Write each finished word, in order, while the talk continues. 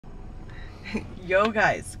Yo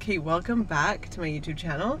guys, okay, welcome back to my YouTube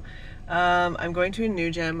channel. I'm going to a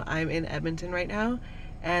new gym. I'm in Edmonton right now,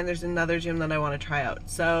 and there's another gym that I want to try out.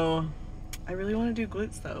 So I really want to do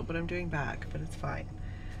glutes though, but I'm doing back, but it's fine.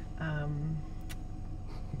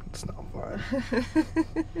 It's not fun.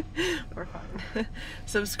 We're fine.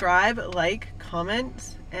 Subscribe, like,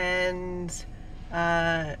 comment, and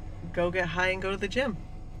go get high and go to the gym,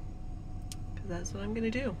 because that's what I'm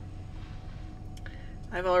gonna do.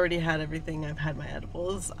 I've already had everything. I've had my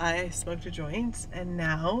edibles, I smoked a joint, and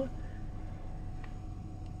now,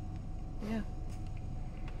 yeah,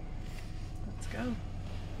 let's go.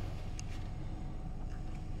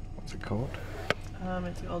 What's it called?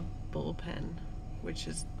 It's called Bullpen, which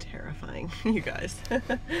is terrifying, you guys.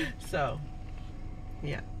 So,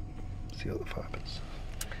 yeah. See what the vibe is.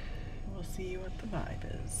 We'll see what the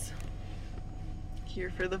vibe is. Here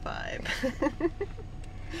for the vibe.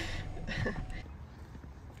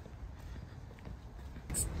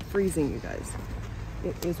 It's freezing, you guys.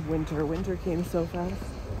 It is winter. Winter came so fast.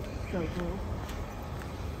 So cool.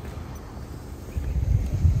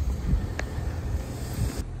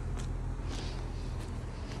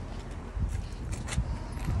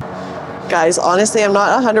 Guys, honestly, I'm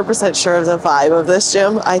not 100% sure of the vibe of this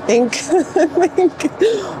gym. I think,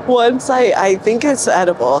 I think it's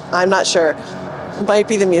edible. I'm not sure. It might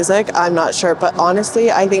be the music. I'm not sure. But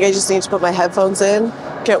honestly, I think I just need to put my headphones in,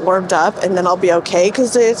 get warmed up, and then I'll be okay,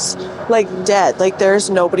 because it's like dead. Like there's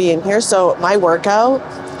nobody in here. So my workout,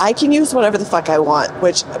 I can use whatever the fuck I want,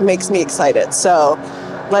 which makes me excited. So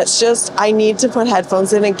I need to put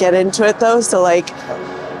headphones in and get into it though. So like,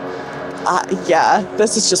 yeah,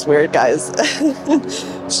 this is just weird, guys.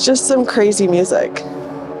 It's just some crazy music.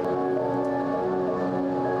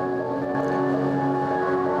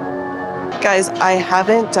 Guys, I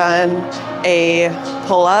haven't done a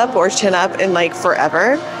pull-up or chin-up in like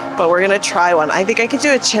forever, but we're gonna try one. I think I could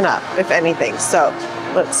do a chin-up, if anything, so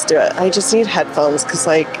let's do it. I just need headphones, because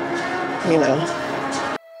like, you know.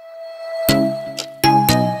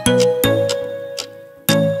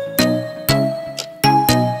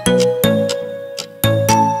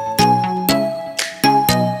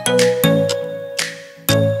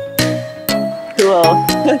 Cool.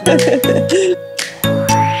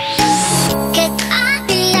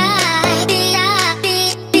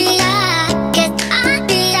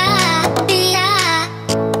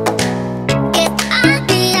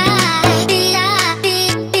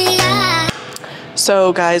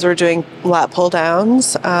 So guys, we're doing lat pull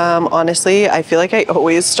downs. Honestly, I feel like I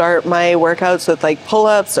always start my workouts with like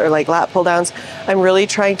pull-ups or like lat pull downs. I'm really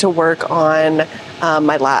trying to work on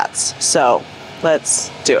my lats. So let's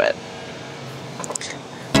do it.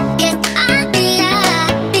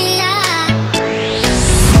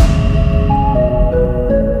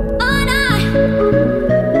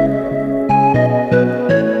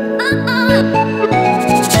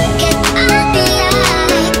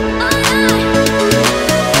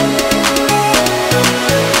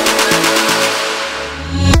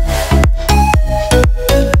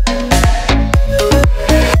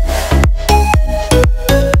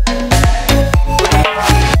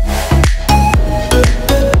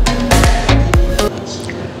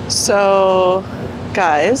 So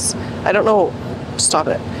guys, I don't know, stop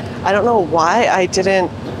it. I don't know why I didn't,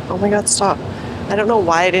 oh my God, stop. I don't know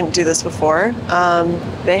why I didn't do this before.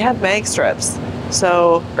 They have mag strips.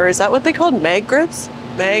 So, or is that what they called? Mag grips?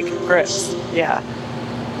 Mag grips, yeah.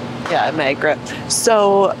 Yeah, mag grip.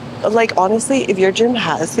 So like, honestly, if your gym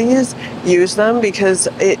has these, use them, because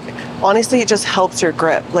honestly, it just helps your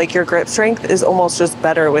grip. Like your grip strength is almost just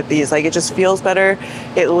better with these. Like it just feels better.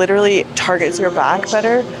 It literally targets your back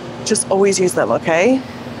better. Just always use them, okay?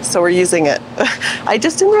 So we're using it. I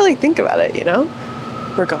just didn't really think about it, you know?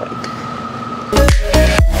 We're going.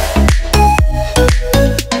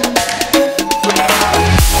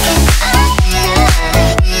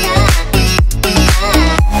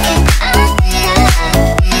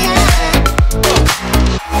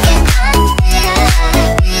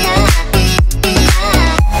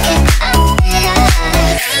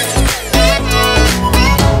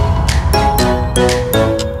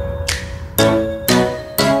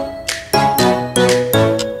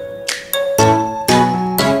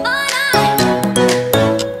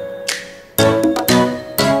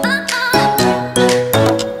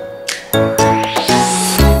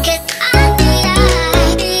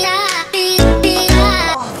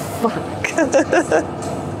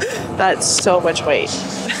 That's so much weight.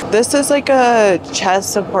 This is like a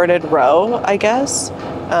chest supported row, I guess.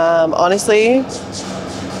 Honestly,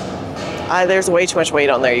 there's way too much weight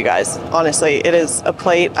on there, you guys. Honestly, it is a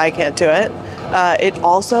plate. I can't do it. It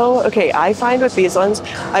also, okay, I find with these ones,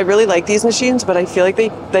 I really like these machines, but I feel like they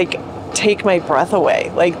like take my breath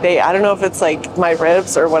away. Like I don't know if it's like my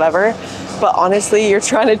ribs or whatever, but honestly, you're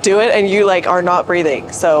trying to do it and you like are not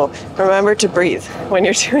breathing. So remember to breathe when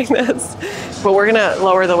you're doing this. But we're gonna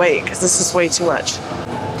lower the weight because this is way too much.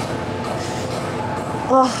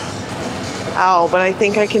 Oh, ow, but I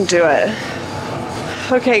think I can do it.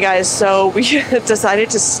 Okay guys, so we decided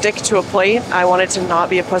to stick to a plate. I wanted to not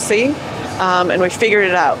be a pussy, and we figured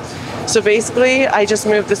it out. So basically, I just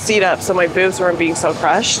moved the seat up so my boobs weren't being so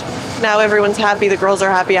crushed. Now everyone's happy, the girls are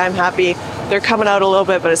happy, I'm happy. They're coming out a little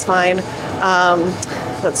bit, but it's fine.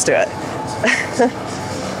 Let's do it.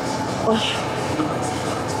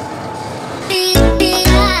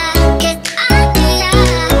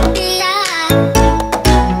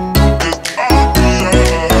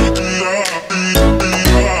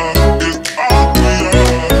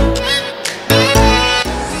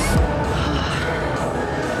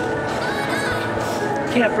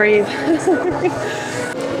 Can't breathe. Look at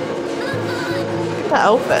the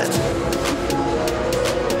outfit.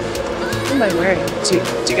 What am I wearing? Do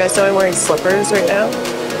you guys know I'm wearing slippers right now?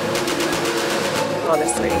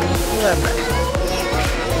 Honestly, whatever.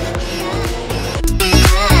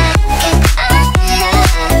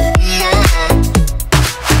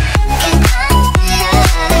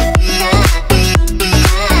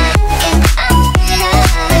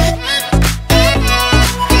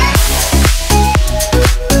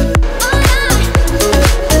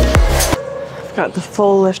 Got the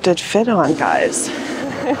full lifted fit on, guys.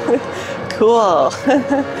 Cool.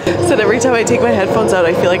 So every time I take my headphones out,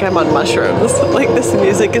 I feel like I'm on mushrooms. Like, this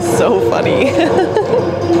music is so funny.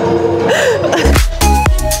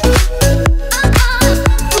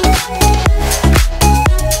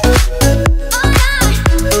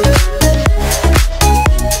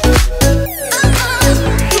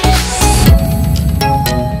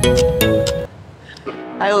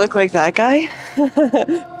 I look like that guy?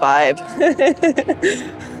 Vibe.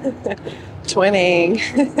 Twinning.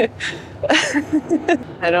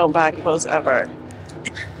 I don't back pose ever.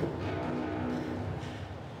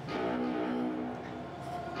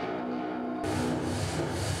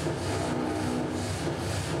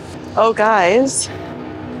 Oh guys,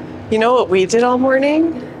 you know what we did all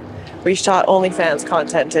morning? We shot OnlyFans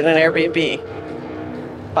content in an Airbnb.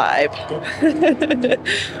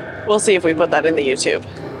 Vibe. We'll see if we put that in the YouTube.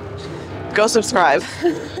 Go subscribe.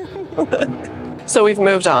 So we've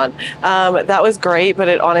moved on. That was great, but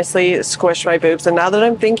it honestly squished my boobs. And now that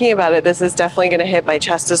I'm thinking about it, this is definitely going to hit my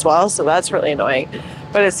chest as well. So that's really annoying,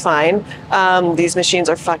 but it's fine. These machines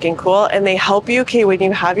are fucking cool and they help you. Okay, when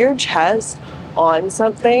you have your chest on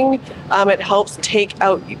something, it helps take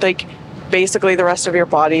out like basically the rest of your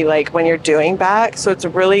body, like when you're doing back. So it's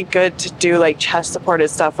really good to do like chest supported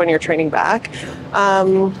stuff when you're training back.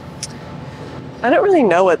 I don't really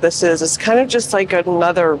know what this is. It's kind of just like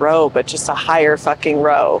another row, but just a higher fucking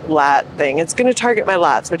row lat thing. It's going to target my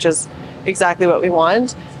lats, which is exactly what we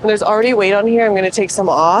want. And there's already weight on here. I'm going to take some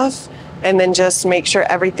off and then just make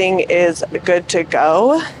sure everything is good to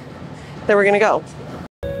go. Then we're going to go.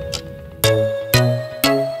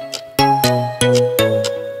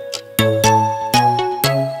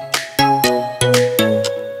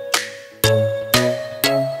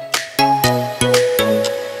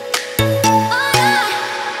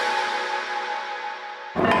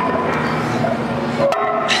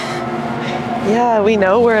 Yeah, we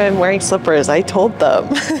know where I'm wearing slippers. I told them.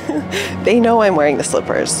 They know I'm wearing the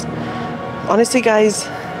slippers. Honestly, guys,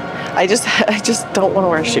 I just don't want to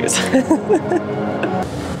wear shoes.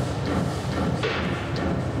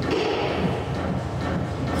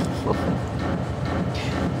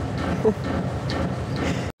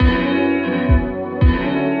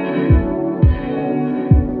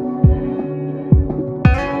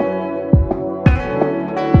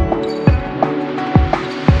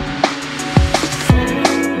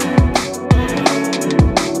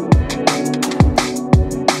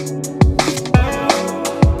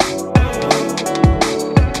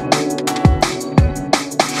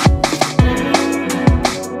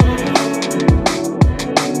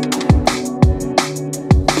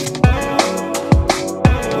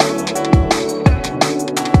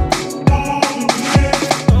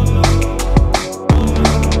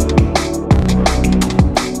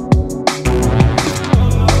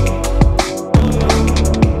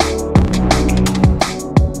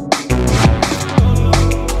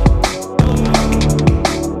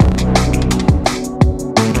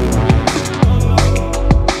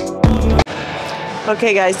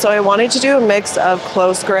 Okay guys, so I wanted to do a mix of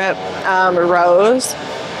close grip rows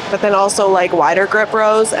but then also like wider grip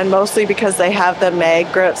rows, and mostly because they have the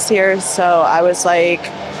mag grips here. So I was like,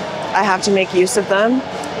 I have to make use of them.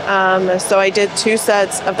 So I did 2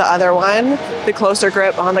 sets of the other one, the closer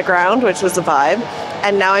grip on the ground, which was a vibe.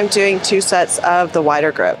 And now I'm doing 2 sets of the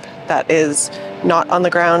wider grip that is not on the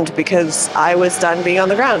ground because I was done being on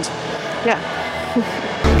the ground. Yeah.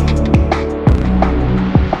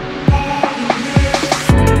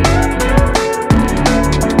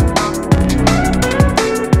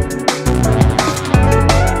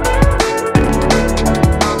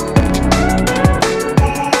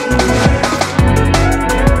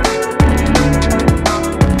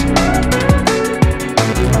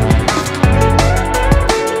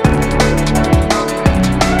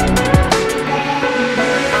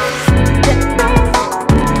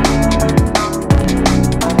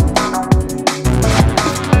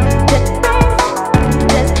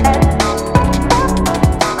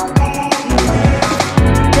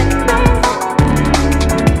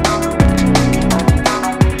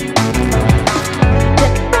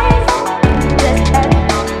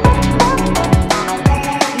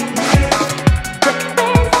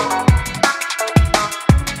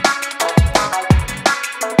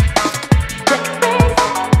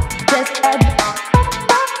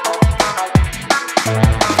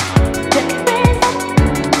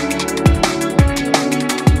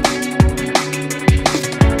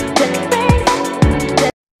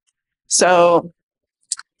 So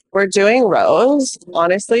we're doing rows.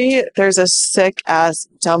 Honestly, there's a sick ass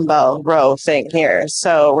dumbbell row thing here.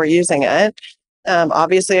 So we're using it.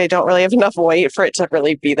 Obviously I don't really have enough weight for it to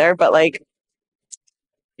really be there, but like,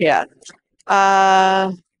 yeah.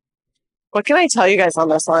 What can I tell you guys on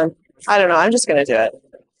this one? I don't know. I'm just going to do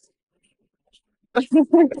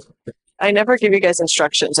it. I never give you guys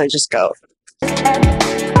instructions. I just go.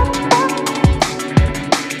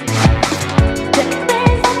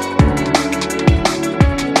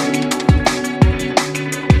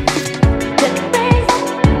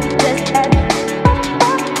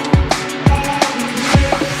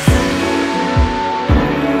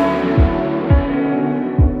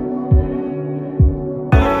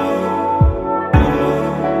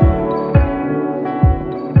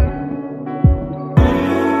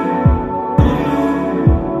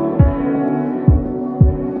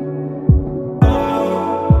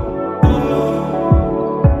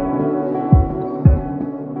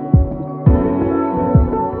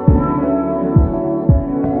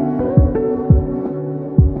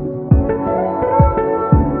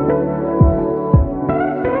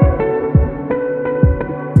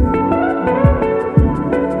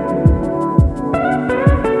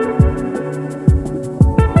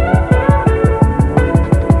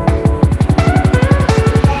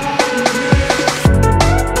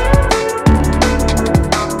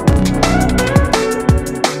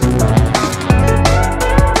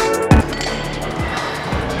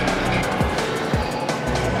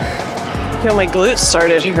 I feel my glutes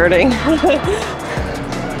started hurting.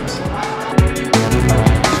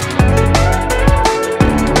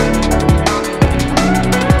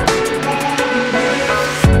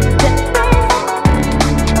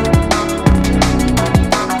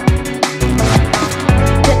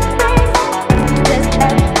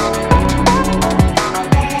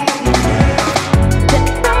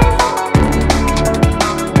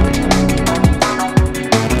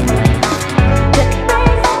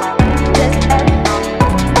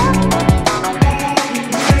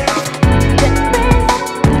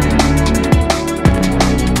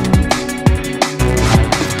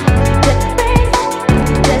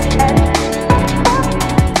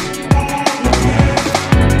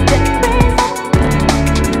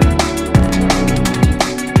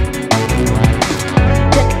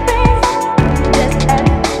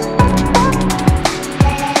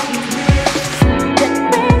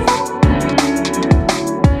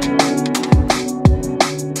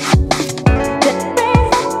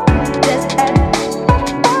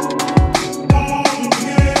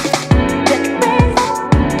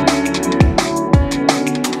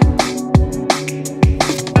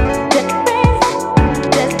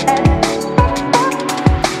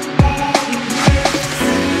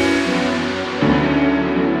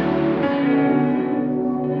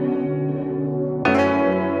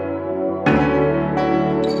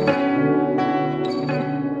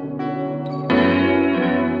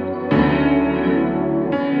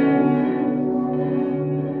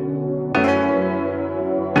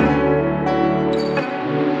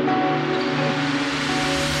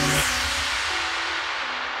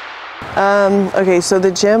 Okay, so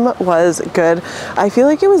the gym was good. I feel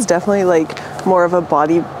like it was definitely like more of a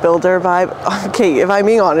bodybuilder vibe. Okay, if I'm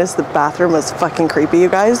being honest, the bathroom was fucking creepy, you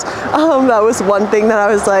guys. That was one thing that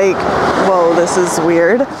I was like, whoa, this is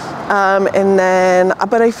weird. And then,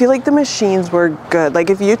 but I feel like the machines were good. Like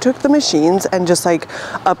if you took the machines and just like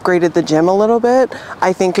upgraded the gym a little bit,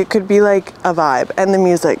 I think it could be like a vibe, and the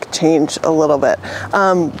music changed a little bit.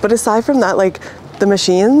 But aside from that, like the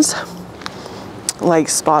machines, like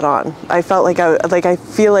spot on. I felt like I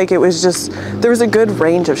feel like it was just, there was a good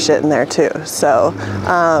range of shit in there too. So,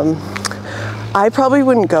 I probably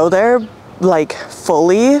wouldn't go there like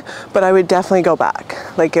fully, but I would definitely go back.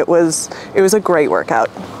 Like it was a great workout.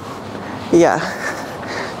 Yeah,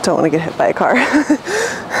 don't want to get hit by a car.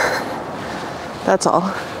 That's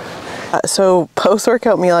all. So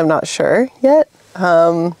post-workout meal, I'm not sure yet.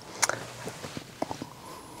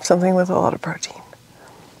 Something with a lot of protein.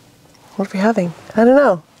 What are we having? I don't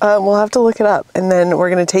know. We'll have to look it up, and then we're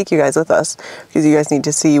going to take you guys with us because you guys need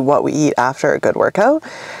to see what we eat after a good workout.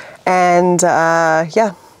 And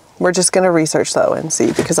yeah, we're just going to research though and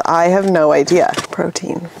see, because I have no idea.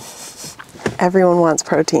 Protein. Everyone wants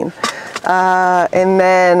protein. And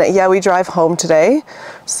then, yeah, we drive home today,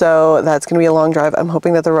 so that's going to be a long drive. I'm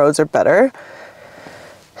hoping that the roads are better.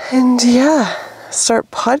 And yeah,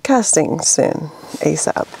 start podcasting soon,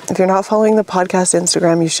 ASAP. If you're not following the podcast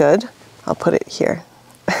Instagram, you should. I'll put it here.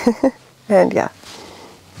 And yeah.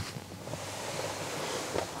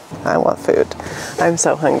 I want food. I'm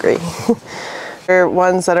so hungry. There are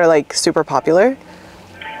ones that are like super popular.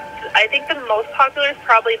 I think the most popular is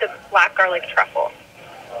probably the black garlic truffle.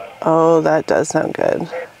 Oh, that does sound good.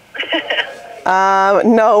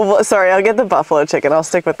 No, sorry, I'll get the buffalo chicken. I'll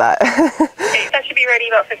stick with that. Okay, that should be ready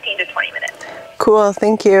about 15 to 20 minutes. Cool,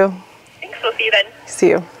 thank you. Thanks, we'll see you then. See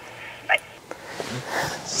you. Bye.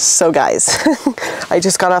 So guys, I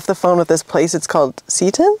just got off the phone with this place. It's called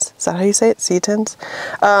Seaton's? Is that how you say it? Seaton's?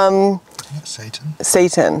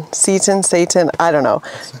 Satan. Satan. I don't know.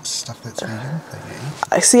 That's stuff that's vegan that you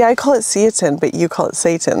eat. See, I call it Seaton, but you call it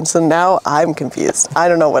Satan. So now I'm confused. I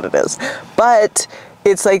don't know what it is. But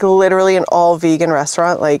it's like literally an all vegan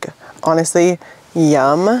restaurant. Like, honestly,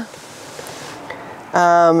 yum.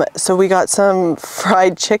 So we got some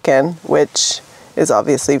fried chicken, which is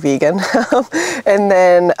obviously vegan, and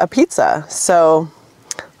then a pizza. So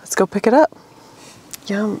let's go pick it up.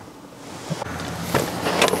 Yum.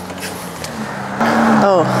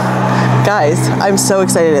 Oh, guys, I'm so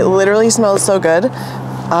excited. It literally smells so good.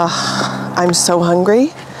 I'm so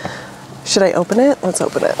hungry. Should I open it? Let's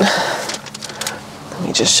open it. Let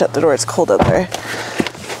me just shut the door. It's cold out there.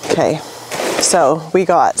 Okay, so we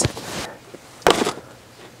got,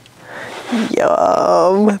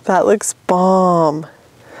 yum, that looks bomb.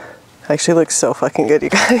 Actually looks so fucking good, you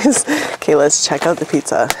guys. Okay, let's check out the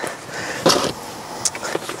pizza.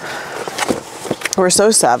 We're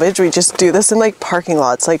so savage. We just do this in like parking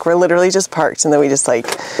lots. Like we're literally just parked and then we just like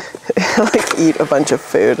like eat a bunch of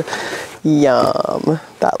food. Yum.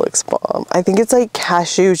 That looks bomb. I think it's like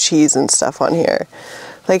cashew cheese and stuff on here.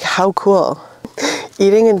 Like how cool.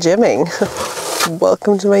 Eating and gymming.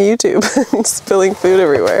 Welcome to my YouTube. Spilling food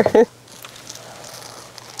everywhere.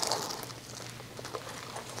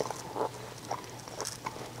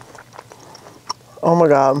 Oh my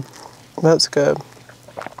god. That's good.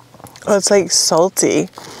 Oh, it's like salty.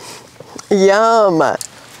 Yum.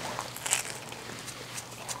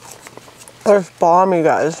 There's bomb, you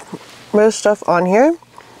guys. There's stuff on here.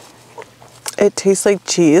 It tastes like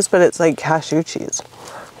cheese, but it's like cashew cheese.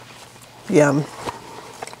 Yum.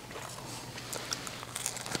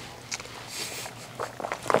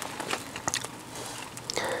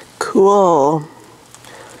 Cool.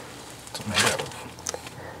 What's it made out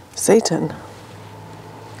of? Satan.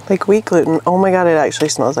 Like wheat gluten. Oh my god, it actually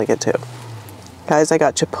smells like it too. Guys, I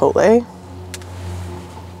got Chipotle.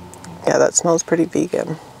 Yeah, that smells pretty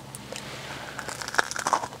vegan.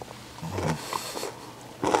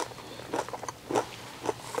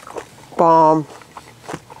 Bomb.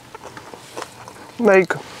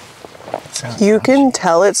 Like, you can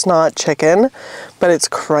tell it's not chicken, but it's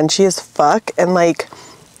crunchy as fuck, and like,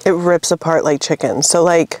 it rips apart like chicken. So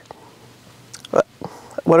like,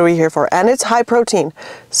 what are we here for? And it's high protein.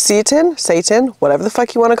 Satan, whatever the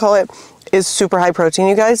fuck you want to call it, is super high protein,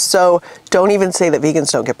 you guys. So don't even say that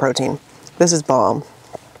vegans don't get protein. This is bomb.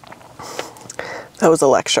 That was a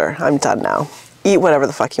lecture. I'm done now. Eat whatever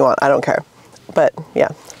the fuck you want. I don't care. But yeah.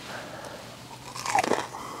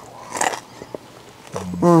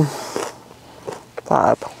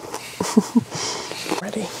 Bob.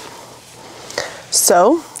 Ready.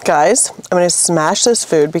 So, guys, I'm going to smash this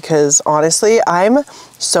food because honestly, I'm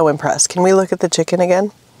so impressed. Can we look at the chicken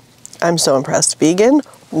again? I'm so impressed. Vegan?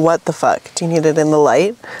 What the fuck? Do you need it in the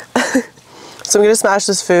light? So I'm gonna smash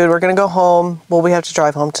this food. We're gonna go home. Well, we have to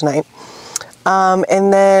drive home tonight.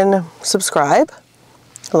 And then subscribe,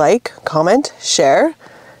 like, comment, share,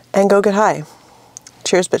 and go get high.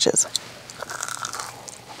 Cheers, bitches.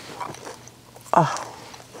 Oh,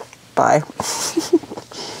 bye.